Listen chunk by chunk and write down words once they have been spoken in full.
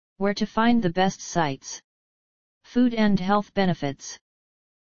Where to find the best sites. Food and health benefits.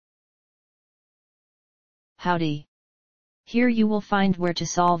 Howdy. Here you will find where to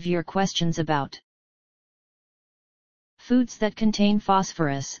solve your questions about foods that contain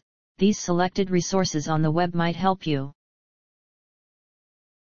phosphorus. These selected resources on the web might help you.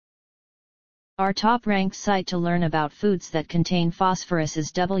 Our top-ranked site to learn about foods that contain phosphorus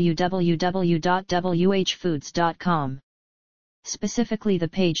is www.whfoods.com. Specifically the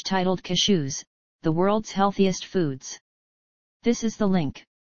page titled Cashews, the world's healthiest foods. This is the link.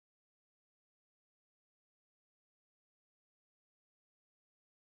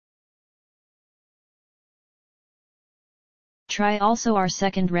 Try also our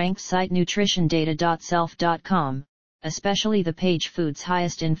second-ranked site nutritiondata.self.com, especially the page Foods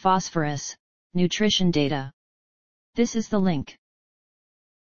Highest in Phosphorus, Nutrition Data. This is the link.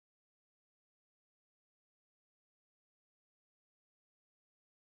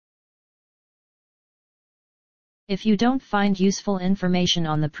 If you don't find useful information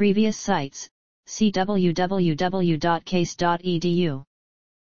on the previous sites, see www.case.edu.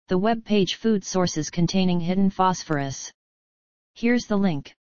 The web page Food Sources containing hidden phosphorus. Here's the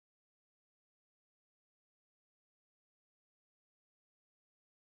link.